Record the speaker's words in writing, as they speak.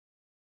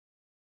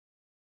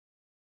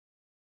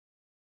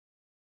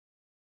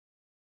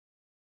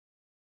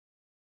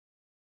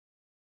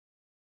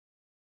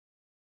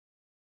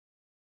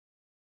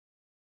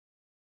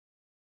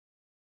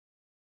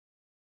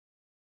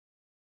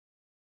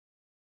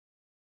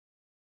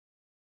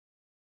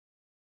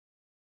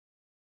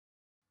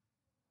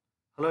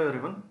Hello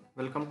everyone,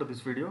 welcome to this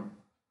video.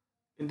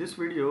 In this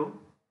video,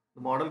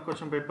 the model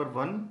question paper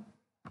 1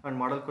 and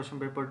model question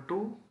paper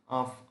 2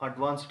 of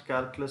advanced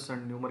calculus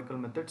and numerical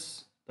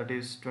methods, that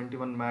is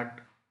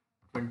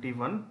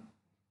 21MAT21.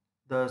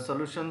 The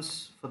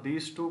solutions for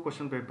these two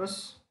question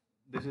papers,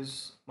 this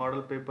is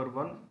model paper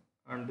 1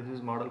 and this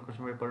is model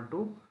question paper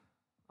 2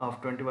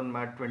 of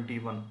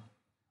 21MAT21.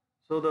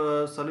 So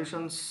the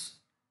solutions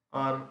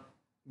are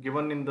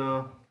given in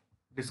the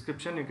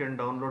description. You can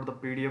download the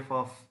PDF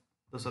of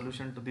the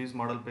solution to these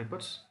model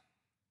papers.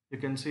 You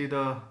can see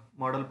the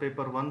model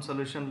paper 1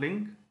 solution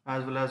link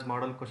as well as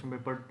model question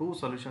paper 2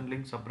 solution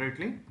link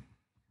separately.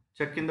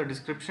 Check in the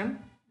description.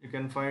 You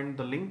can find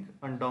the link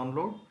and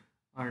download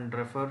and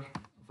refer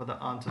for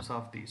the answers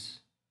of these.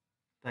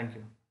 Thank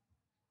you.